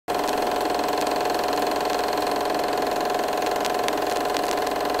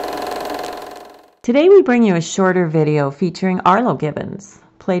Today we bring you a shorter video featuring Arlo Givens,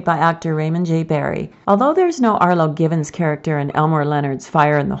 played by actor Raymond J. Barry. Although there's no Arlo Givens character in Elmore Leonard's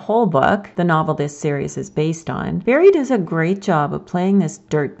Fire in the Hole book, the novel this series is based on, Barry does a great job of playing this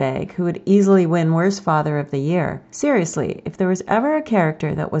dirtbag who would easily win Worst Father of the Year. Seriously, if there was ever a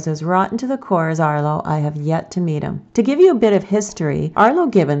character that was as rotten to the core as Arlo, I have yet to meet him. To give you a bit of history, Arlo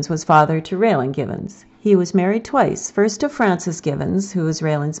Givens was father to Raylen Givens. He was married twice, first to Frances Givens, who was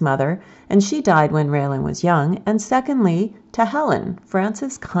Raylen's mother, and she died when Raylen was young, and secondly to Helen,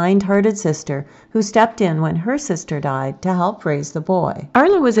 Frances' kind-hearted sister, who stepped in when her sister died to help raise the boy.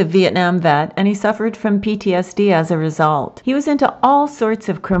 Arlo was a Vietnam vet, and he suffered from PTSD as a result. He was into all sorts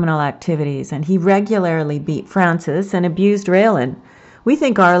of criminal activities, and he regularly beat Frances and abused Raylen. We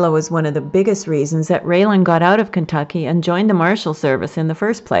think Arlo was one of the biggest reasons that Raylen got out of Kentucky and joined the Marshal Service in the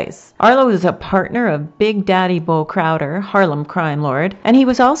first place. Arlo was a partner of Big Daddy Bo Crowder, Harlem crime lord, and he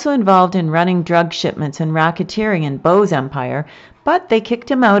was also involved in running drug shipments and racketeering in Bo's empire, but they kicked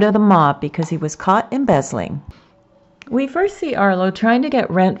him out of the mob because he was caught embezzling. We first see Arlo trying to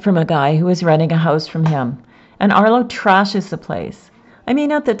get rent from a guy who was renting a house from him, and Arlo trashes the place. I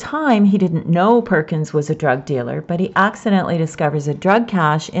mean, at the time, he didn't know Perkins was a drug dealer, but he accidentally discovers a drug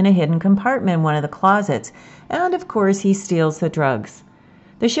cache in a hidden compartment in one of the closets, and of course, he steals the drugs.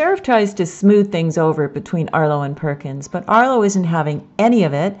 The sheriff tries to smooth things over between Arlo and Perkins, but Arlo isn't having any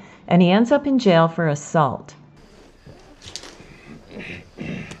of it, and he ends up in jail for assault.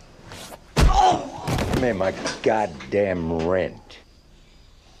 Give me my goddamn rent.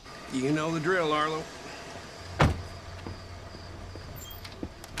 You know the drill, Arlo.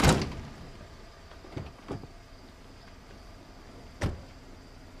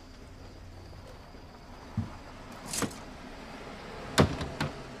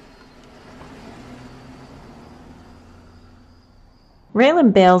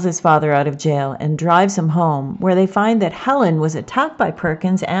 Raylen bails his father out of jail and drives him home, where they find that Helen was attacked by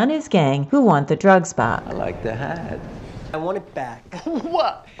Perkins and his gang, who want the drugs back. I like the hat. I want it back.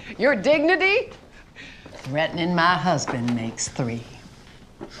 What? Your dignity? Threatening my husband makes 3.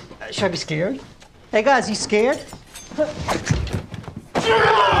 Should I be scared? Hey guys, you scared?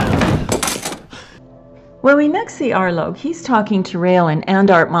 When we next see Arlo, he's talking to Raylen and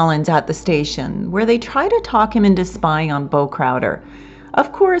Art Mullins at the station, where they try to talk him into spying on Bo Crowder.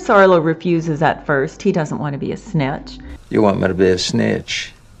 Of course, Arlo refuses at first. He doesn't want to be a snitch. You want me to be a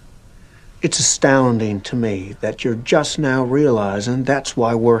snitch? It's astounding to me that you're just now realizing that's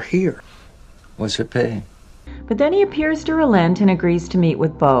why we're here. What's it pay? But then he appears to relent and agrees to meet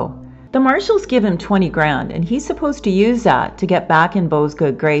with Bo. The marshals give him 20 grand, and he's supposed to use that to get back in Bo's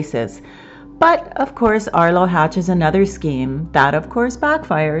good graces. But, of course, Arlo hatches another scheme. That, of course,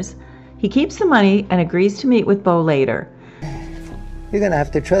 backfires. He keeps the money and agrees to meet with Bo later. You're gonna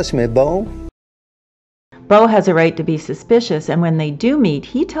have to trust me, Bo. Bo has a right to be suspicious, and when they do meet,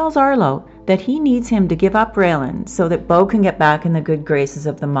 he tells Arlo that he needs him to give up Raylen so that Bo can get back in the good graces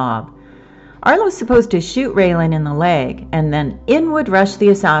of the mob. Arlo's supposed to shoot Raylen in the leg, and then in would rush the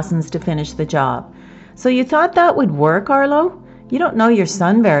assassins to finish the job. So you thought that would work, Arlo? You don't know your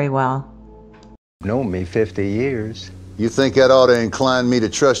son very well. Known me 50 years. You think that ought to incline me to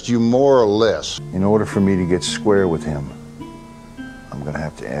trust you more or less? In order for me to get square with him, I'm gonna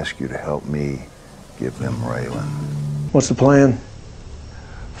have to ask you to help me give them Raylen. What's the plan?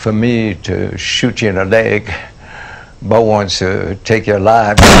 For me to shoot you in the leg, Bo wants to take your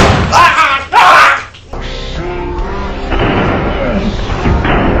life.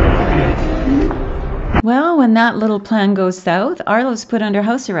 Well, when that little plan goes south, Arlo's put under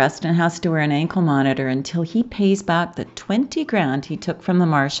house arrest and has to wear an ankle monitor until he pays back the 20 grand he took from the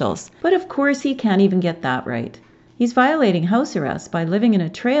marshals. But of course he can't even get that right. He's violating house arrest by living in a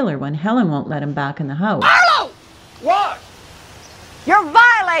trailer when Helen won't let him back in the house. Arlo! What? You're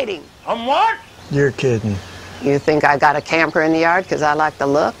violating! I'm what? You're kidding. You think I got a camper in the yard because I like the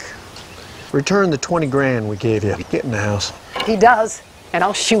look? Return the 20 grand we gave you. Get in the house. He does, and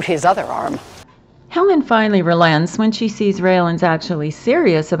I'll shoot his other arm. Helen finally relents when she sees Raylen's actually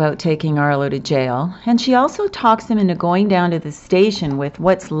serious about taking Arlo to jail, and she also talks him into going down to the station with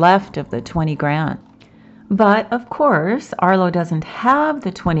what's left of the 20 grand. But, of course, Arlo doesn't have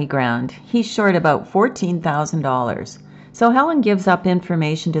the 20 grand. He's short about $14,000. So Helen gives up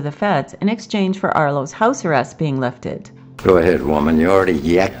information to the feds in exchange for Arlo's house arrest being lifted. Go ahead, woman. You already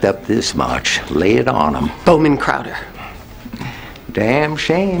yacked up this much. Lay it on him. Bowman Crowder. Damn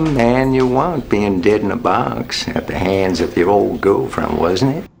shame, man, you weren't being dead in a box at the hands of your old girlfriend,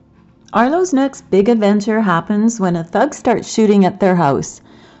 wasn't it? Arlo's next big adventure happens when a thug starts shooting at their house.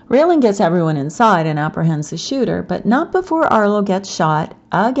 Raylen gets everyone inside and apprehends the shooter, but not before Arlo gets shot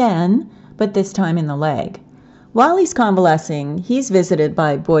again but this time in the leg. While he's convalescing, he's visited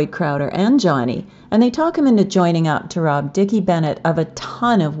by Boyd Crowder and Johnny, and they talk him into joining up to rob Dickie Bennett of a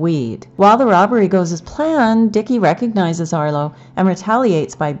ton of weed. While the robbery goes as planned, Dickie recognizes Arlo and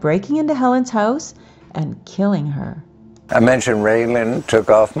retaliates by breaking into Helen's house and killing her. I mentioned Raylen took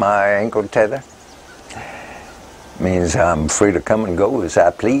off my ankle tether. Means I'm free to come and go as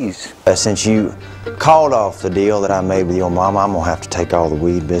I please. Since you called off the deal that I made with your mama, I'm gonna have to take all the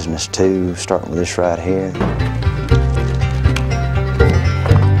weed business too, starting with this right here.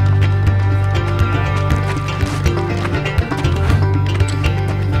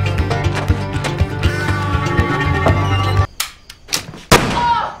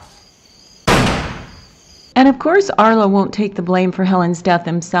 And of course, Arlo won't take the blame for Helen's death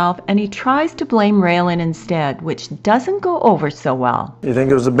himself, and he tries to blame Raylen instead, which doesn't go over so well. You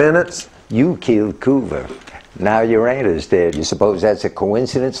think it was the Bennetts? You killed Coover. Now your aunt is dead. You suppose that's a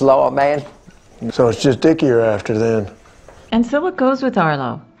coincidence, lawman? So it's just Dickie you're after then? And so it goes with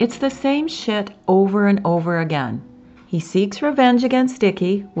Arlo. It's the same shit over and over again. He seeks revenge against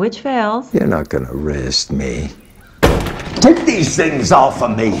Dickie, which fails. You're not gonna arrest me. Take these things off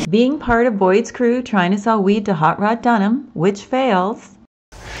of me! Being part of Boyd's crew trying to sell weed to Hot Rod Dunham, which fails.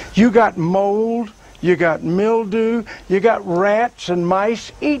 You got mold, you got mildew, you got rats and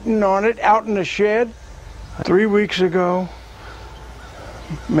mice eating on it out in the shed. 3 weeks ago,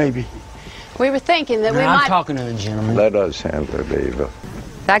 maybe. We were thinking that we I'm might... talking to the gentleman. Let us handle it, Eva.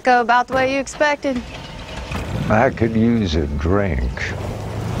 That go about the way you expected? I could use a drink.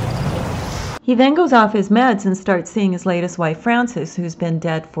 He then goes off his meds and starts seeing his latest wife, Frances, who's been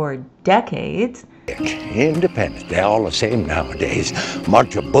dead for decades. Independent. They're all the same nowadays.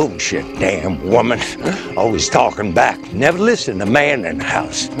 Bunch of bullshit, damn woman. Always talking back. Never listen to man in the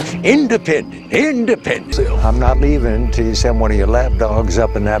house. Independent. Independent. I'm not leaving until you send one of your lapdogs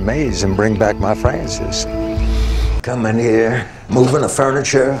up in that maze and bring back my Francis. Come in here, moving the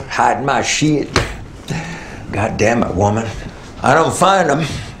furniture, hiding my shit. God damn it, woman. I don't find them.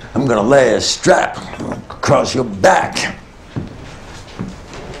 I'm gonna lay a strap across your back.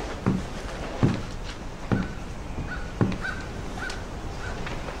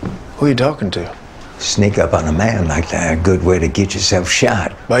 Who are you talking to? Sneak up on a man like that, a good way to get yourself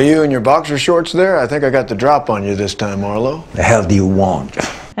shot. By you and your boxer shorts there? I think I got the drop on you this time, Arlo. The hell do you want?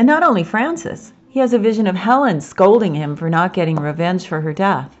 And not only Frances, he has a vision of Helen scolding him for not getting revenge for her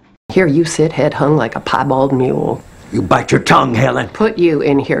death. Here you sit, head hung like a piebald mule. You bite your tongue, Helen. Put you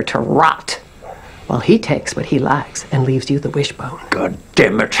in here to rot, while he takes what he likes and leaves you the wishbone. God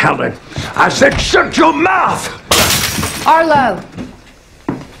damn it, Helen. I said shut your mouth! Arlo!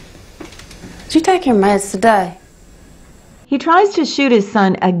 Did you take your meds today? He tries to shoot his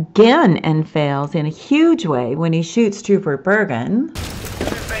son again and fails in a huge way when he shoots Trooper Bergen.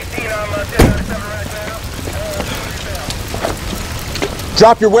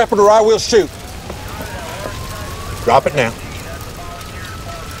 Drop your weapon or I will shoot. Drop it now.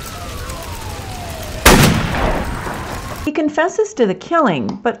 He confesses to the killing,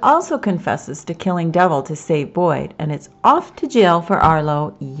 but also confesses to killing Devil to save Boyd, and it's off to jail for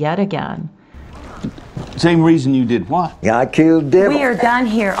Arlo yet again. Same reason you did what? Yeah, I killed Devil. We are done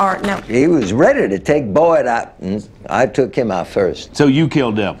here, Art. No. He was ready to take Boyd out, and I took him out first. So you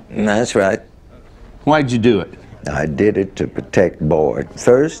killed Devil? That's right. Why'd you do it? I did it to protect Boyd.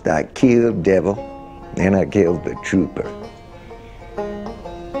 First, I killed Devil, then I killed the trooper.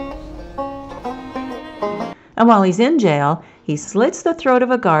 And while he's in jail, he slits the throat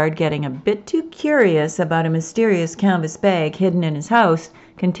of a guard getting a bit too curious about a mysterious canvas bag hidden in his house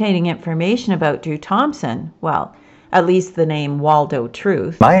containing information about Drew Thompson. Well, at least the name Waldo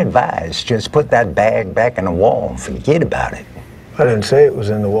Truth. My advice, just put that bag back in the wall and forget about it. I didn't say it was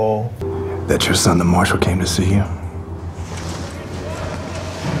in the wall. That your son, the marshal, came to see you?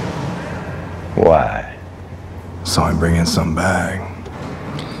 Why? Saw him bring in some bag.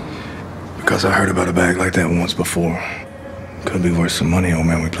 Because I heard about a bag like that once before. Could be worth some money, old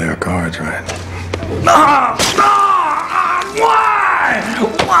man. We play our cards right.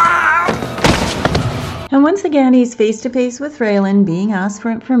 And once again, he's face-to-face with Raylen, being asked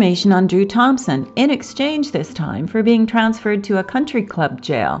for information on Drew Thompson, in exchange this time for being transferred to a country club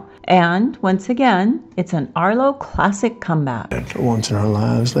jail. And once again, it's an Arlo classic comeback. For once in our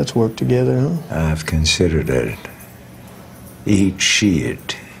lives, let's work together, huh? I've considered it. Eat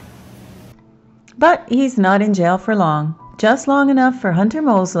shit. But he's not in jail for long. Just long enough for Hunter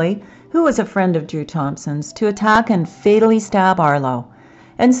Mosley, who was a friend of Drew Thompson's, to attack and fatally stab Arlo.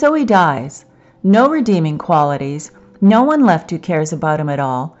 And so he dies. No redeeming qualities, no one left who cares about him at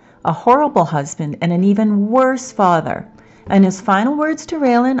all, a horrible husband and an even worse father. And his final words to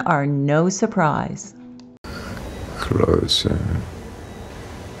Raylen are no surprise. Closer.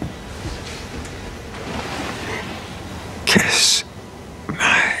 Kiss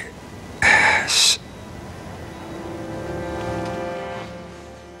my ass.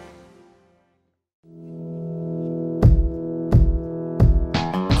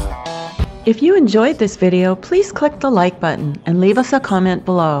 If you enjoyed this video, please click the like button and leave us a comment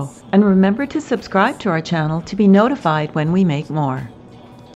below. And remember to subscribe to our channel to be notified when we make more.